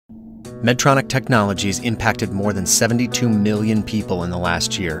Medtronic technologies impacted more than 72 million people in the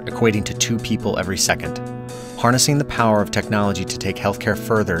last year, equating to 2 people every second. Harnessing the power of technology to take healthcare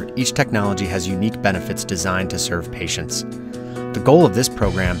further, each technology has unique benefits designed to serve patients. The goal of this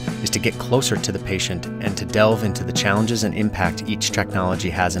program is to get closer to the patient and to delve into the challenges and impact each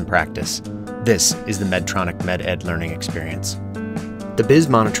technology has in practice. This is the Medtronic MedEd learning experience. The BIS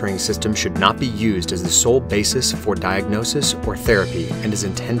monitoring system should not be used as the sole basis for diagnosis or therapy and is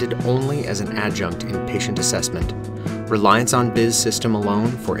intended only as an adjunct in patient assessment. Reliance on BIS system alone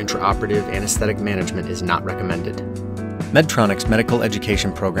for intraoperative anesthetic management is not recommended. Medtronic's medical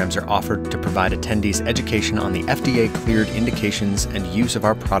education programs are offered to provide attendees education on the FDA-cleared indications and use of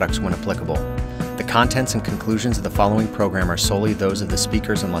our products when applicable. The contents and conclusions of the following program are solely those of the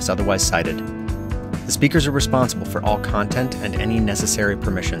speakers unless otherwise cited. The speakers are responsible for all content and any necessary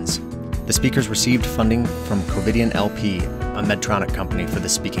permissions. The speakers received funding from Covidian LP, a Medtronic company, for the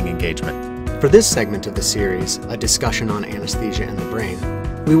speaking engagement. For this segment of the series, a discussion on anesthesia and the brain,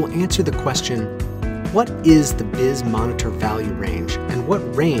 we will answer the question, what is the BIS monitor value range and what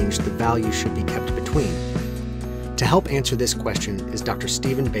range the value should be kept between? To help answer this question is Dr.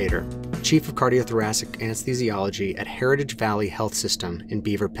 Stephen Bader, Chief of Cardiothoracic Anesthesiology at Heritage Valley Health System in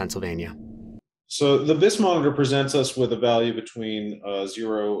Beaver, Pennsylvania. So the BIS monitor presents us with a value between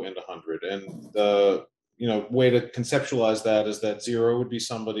 0 and 100, and the way to conceptualize that is that 0 would be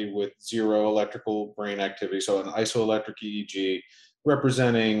somebody with 0 electrical brain activity, so an isoelectric EEG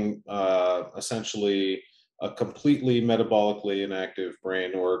representing essentially a completely metabolically inactive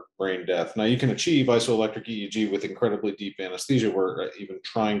brain or brain death. Now you can achieve isoelectric EEG with incredibly deep anesthesia. We're even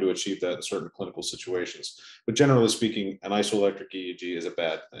trying to achieve that in certain clinical situations, but generally speaking, an isoelectric EEG is a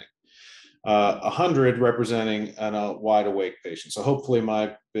bad thing. 100 representing a wide awake patient. So hopefully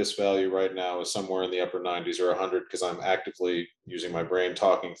my BIS value right now is somewhere in the upper 90s or 100 because I'm actively using my brain,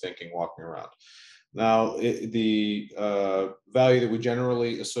 talking, thinking, walking around. Now, the value that we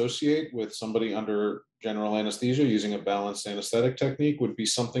generally associate with somebody under general anesthesia using a balanced anesthetic technique would be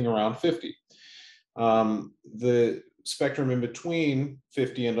something around 50. The spectrum in between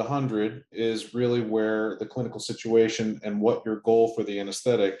 50 and 100 is really where the clinical situation and what your goal for the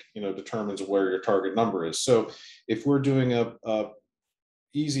anesthetic, determines where your target number is. So if we're doing a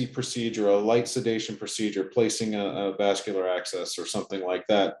easy procedure, a light sedation procedure, placing a vascular access or something like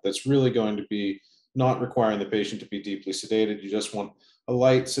that, that's really going to be not requiring the patient to be deeply sedated. You just want a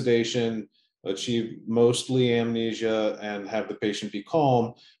light sedation, achieve mostly amnesia, and have the patient be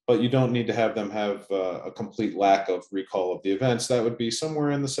calm, but you don't need to have them have a complete lack of recall of the events. That would be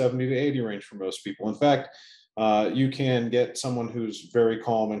somewhere in the 70 to 80 range for most people. In fact, you can get someone who's very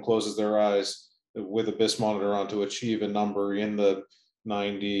calm and closes their eyes with a BIS monitor on to achieve a number in the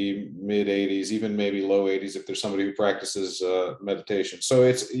 90, mid 80s, even maybe low 80s if there's somebody who practices meditation. So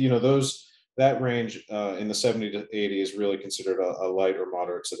it's, that range in the 70 to 80 is really considered a light or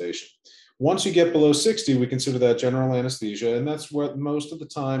moderate sedation. Once you get below 60, we consider that general anesthesia, and that's what most of the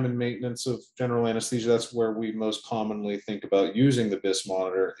time in maintenance of general anesthesia, that's where we most commonly think about using the BIS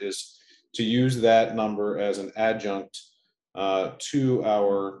monitor, is to use that number as an adjunct to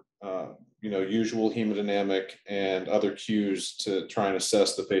our usual hemodynamic and other cues to try and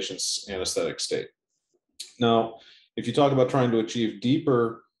assess the patient's anesthetic state. Now, if you talk about trying to achieve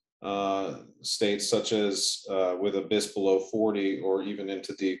deeper states, such as with a BIS below 40 or even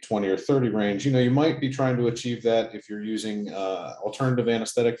into the 20 or 30 range, you might be trying to achieve that if you're using alternative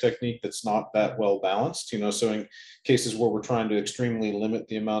anesthetic technique that's not that well balanced. So in cases where we're trying to extremely limit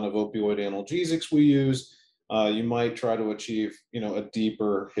the amount of opioid analgesics we use, you might try to achieve a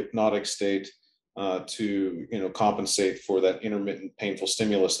deeper hypnotic state to compensate for that intermittent painful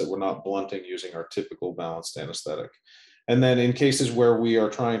stimulus that we're not blunting using our typical balanced anesthetic. And then in cases where we are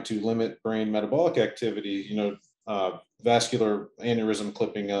trying to limit brain metabolic activity, vascular aneurysm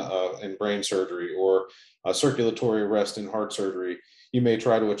clipping in brain surgery or circulatory arrest in heart surgery, you may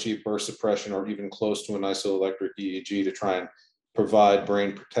try to achieve burst suppression or even close to an isoelectric EEG to try and provide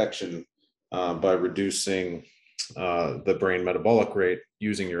brain protection by reducing the brain metabolic rate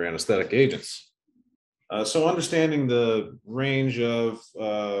using your anesthetic agents. So understanding the range of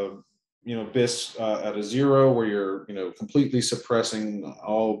BIS at a 0, where you're completely suppressing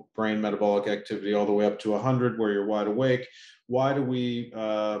all brain metabolic activity, all the way up to 100 where you're wide awake. Why do we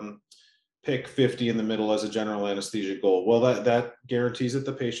pick 50 in the middle as a general anesthesia goal? Well, that guarantees that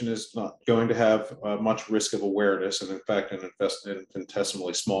the patient is not going to have much risk of awareness, and in fact an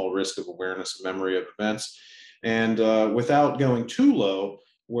infinitesimally small risk of awareness and memory of events. And without going too low,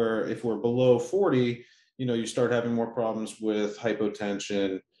 where if we're below 40, you start having more problems with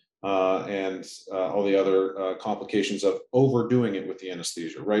hypotension, and all the other complications of overdoing it with the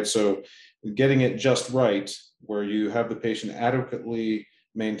anesthesia, right? So getting it just right, where you have the patient adequately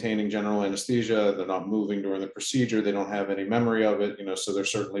maintaining general anesthesia, they're not moving during the procedure, they don't have any memory of it, so they're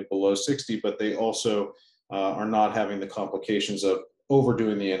certainly below 60, but they also are not having the complications of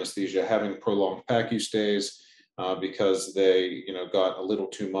overdoing the anesthesia, having prolonged PACU stays because they, got a little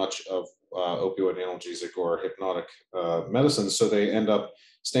too much of opioid analgesic or hypnotic medicines. So they end up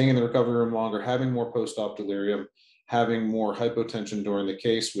staying in the recovery room longer, having more post-op delirium, having more hypotension during the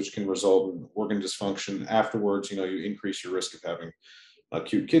case, which can result in organ dysfunction afterwards. You increase your risk of having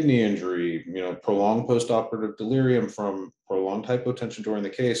acute kidney injury, prolonged post-operative delirium from prolonged hypotension during the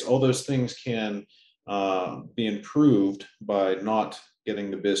case. All those things can be improved by not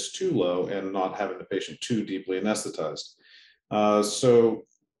getting the BIS too low and not having the patient too deeply anesthetized. I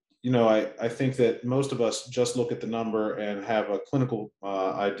think that most of us just look at the number and have a clinical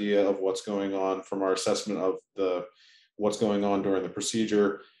idea of what's going on from our assessment of what's going on during the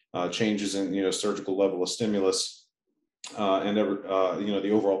procedure, changes in surgical level of stimulus, and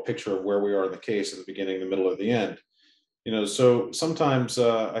the overall picture of where we are in the case at the beginning, the middle, or the end. So sometimes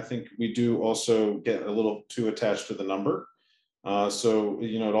I think we do also get a little too attached to the number.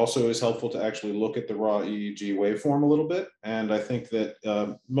 It also is helpful to actually look at the raw EEG waveform a little bit. And I think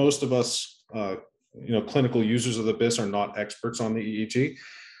that most of us, clinical users of the BIS are not experts on the EEG,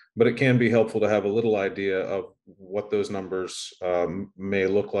 but it can be helpful to have a little idea of what those numbers may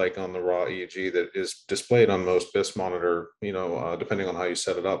look like on the raw EEG that is displayed on most BIS monitor. Depending on how you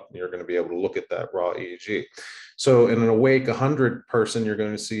set it up, you're going to be able to look at that raw EEG. So in an awake 100 person, you're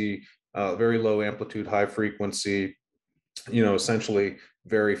going to see very low amplitude, high frequency, essentially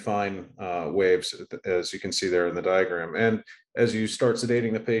very fine waves, as you can see there in the diagram. And as you start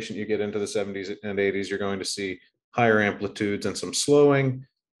sedating the patient, you get into the 70s and 80s, you're going to see higher amplitudes and some slowing.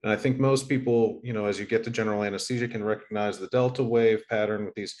 And I think most people, as you get to general anesthesia, can recognize the delta wave pattern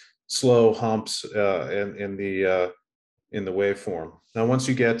with these slow humps in the waveform. Now, once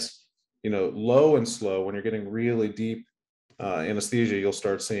you get, low and slow, when you're getting really deep anesthesia, you'll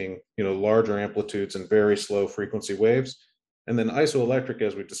start seeing, larger amplitudes and very slow frequency waves. And then isoelectric,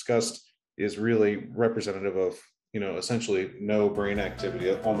 as we discussed, is really representative of, essentially no brain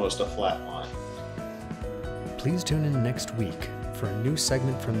activity, almost a flat line. Please tune in next week for a new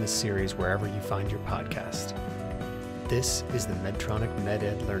segment from this series wherever you find your podcast. This is the Medtronic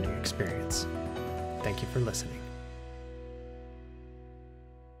MedEd Learning Experience. Thank you for listening.